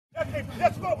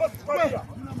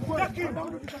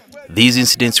These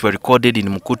incidents were recorded in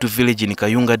Mukutu village in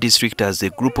Kayunga district as a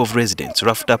group of residents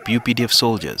roughed up UPDF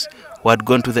soldiers who had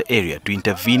gone to the area to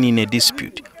intervene in a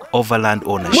dispute over land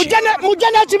ownership.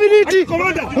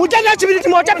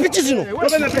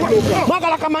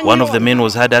 One of the men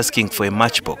was heard asking for a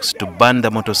matchbox to burn the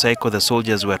motorcycle the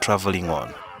soldiers were traveling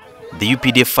on. The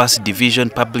UPDF 1st Division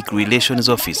Public Relations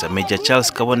Officer, Major Charles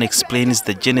Kabona, explains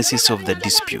the genesis of the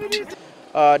dispute.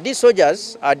 These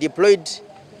soldiers are deployed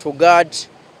to guard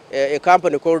a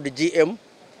company called the GM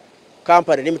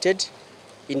Company Ltd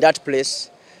in that place.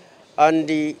 And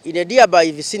in a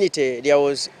nearby vicinity, there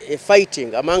was a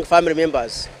fighting among family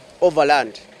members over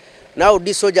land. Now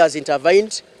these soldiers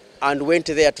intervened and went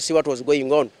there to see what was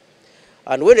going on.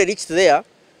 And when they reached there,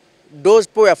 those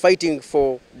who were fighting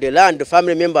for the land, the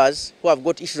family members who have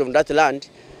got issues on that land,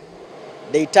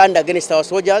 they turned against our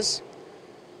soldiers,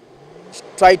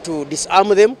 tried to disarm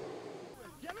them.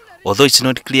 Although it's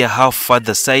not clear how far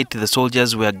the site the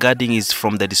soldiers were guarding is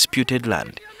from the disputed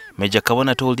land, Major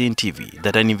Kabona told NTV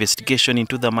that an investigation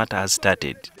into the matter has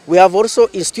started. We have also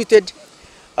instituted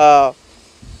a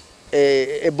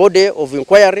body of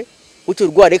inquiry which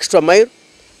will go an extra mile,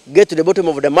 get to the bottom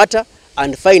of the matter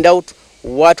and find out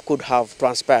what could have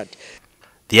transpired.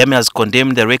 The army has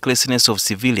condemned the recklessness of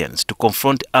civilians to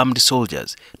confront armed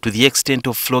soldiers to the extent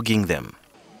of flogging them.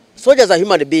 Soldiers are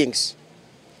human beings.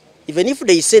 Even if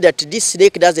they say that this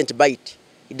snake doesn't bite,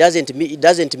 it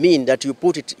doesn't mean that you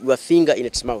put your finger in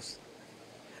its mouth.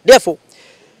 Therefore,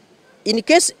 in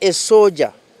case a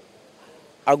soldier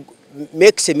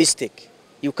makes a mistake,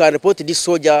 you can report this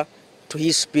soldier to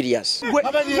his superiors.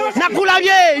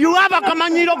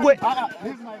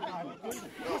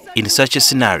 In such a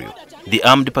scenario, the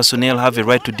armed personnel have a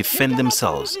right to defend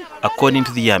themselves, according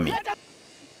to the army.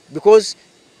 Because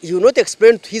he will not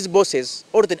explain to his bosses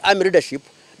or to the army leadership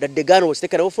that the gun was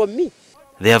taken away from me.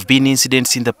 There have been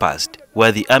incidents in the past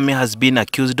where the army has been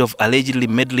accused of allegedly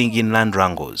meddling in land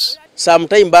wrangles. Some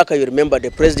time back, I remember the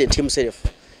president himself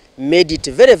made it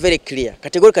very, very clear,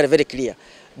 categorically very clear,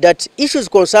 that issues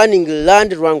concerning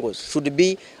land wrangles should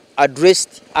be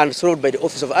addressed and solved by the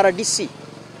office of RDC.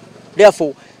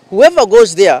 Therefore, whoever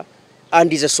goes there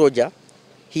and is a soldier,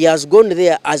 he has gone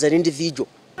there as an individual.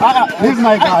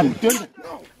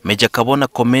 Major Kabona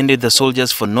commended the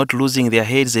soldiers for not losing their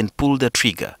heads and pulled the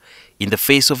trigger in the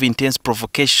face of intense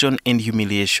provocation and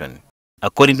humiliation.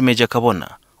 According to Major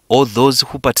Kabona, all those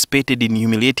who participated in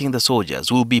humiliating the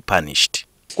soldiers will be punished.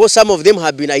 Of course, some of them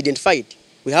have been identified.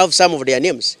 We have some of their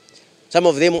names. Some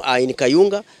of them are in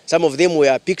Kayunga. Some of them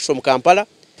were picked from Kampala.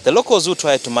 The locals who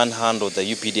tried to manhandle the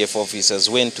UPDF officers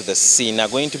went to the scene are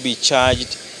going to be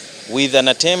charged with an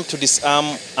attempt to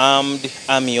disarm armed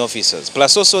army officers.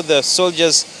 Plus also the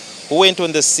soldiers who went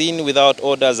on the scene without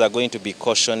orders are going to be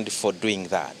cautioned for doing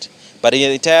that. But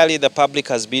entirely the public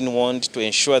has been warned to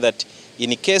ensure that in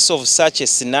the case of such a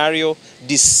scenario,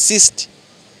 desist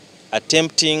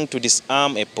attempting to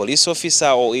disarm a police officer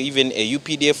or even a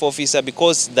UPDF officer,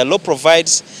 because the law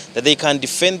provides that they can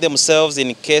defend themselves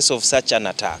in case of such an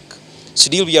attack.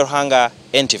 Sudil Yarhanga,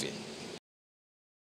 NTV.